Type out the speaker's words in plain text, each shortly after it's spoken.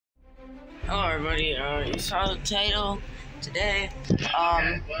everybody, you saw the title today,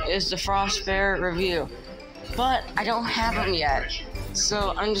 is the Frostbear review, but I don't have him yet,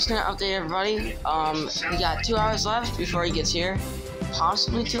 so I'm just gonna update everybody. We got 2 hours left before he gets here,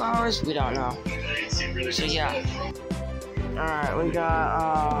 possibly 2 hours, we don't know, so yeah. Alright, we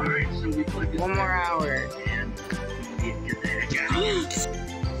got, 1 more hour.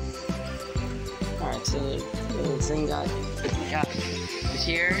 Alright, so the thing got is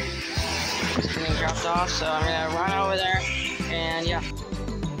here. It's getting dropped off, so I'm gonna run over there, and yeah.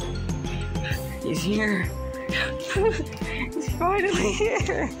 He's here. He's finally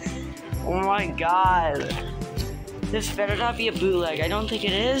here. Oh my god. This better not be a bootleg. I don't think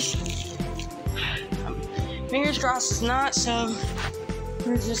it is. Fingers crossed it's not, so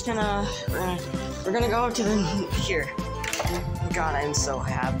we're gonna go to the here. God, I'm so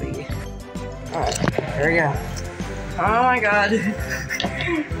happy. Alright, here we go. Oh my god.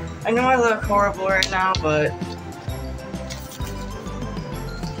 I know I look horrible right now, but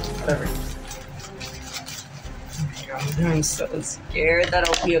whatever. I'm so scared that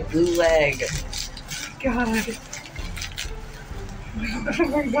it'll be a bootleg. God. Oh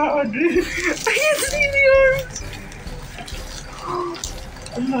my god. I can't see the arms.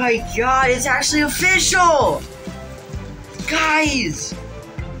 Oh my god, it's actually official! Guys!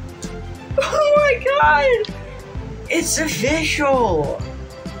 Oh my god! It's official!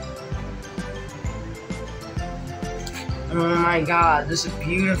 Oh my god, this is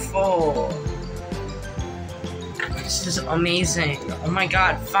beautiful. This is amazing. Oh my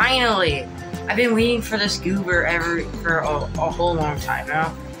god, finally! I've been waiting for this goober for a whole long time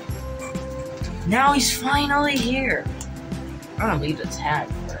now. Now he's finally here. I'm gonna leave the tag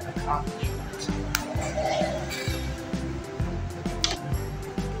for an accomplishment.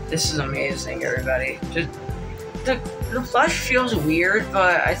 This is amazing, everybody. Just the plush feels weird,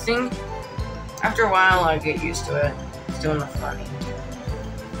 but I think after a while I'll get used to it. It's doing the funny.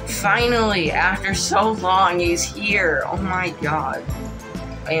 Finally, after so long, he's here. Oh my god.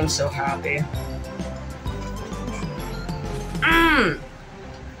 I am so happy.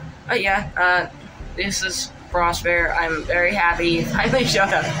 But yeah, this is Frostbear. I'm very happy he finally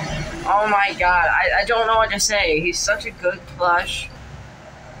showed up. Oh my god, I don't know what to say. He's such a good plush.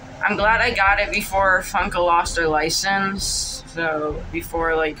 I'm glad I got it before Funko lost their license. So,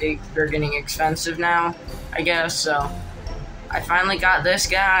 before, like, they're getting expensive now, I guess, so. I finally got this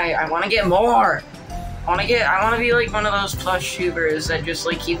guy. I want to get more. I want to be like one of those plush tubers that just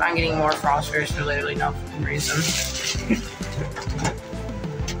like keep on getting more Frostbears for literally no reason.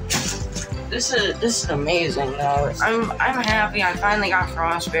 This is amazing though. I'm happy I finally got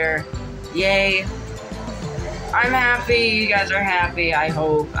Frostbear. Yay. I'm happy, you guys are happy, I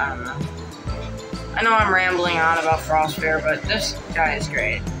hope. I don't know. I know I'm rambling on about Frostbear, but this guy is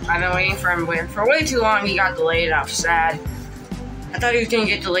great. I've been waiting for him for way too long. He got delayed and I was sad. I thought he was gonna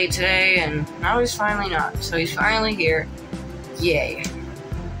get delayed today, and now he's finally not. So he's finally here. Yay.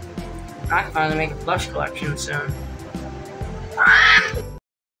 I can finally make a plush collection soon.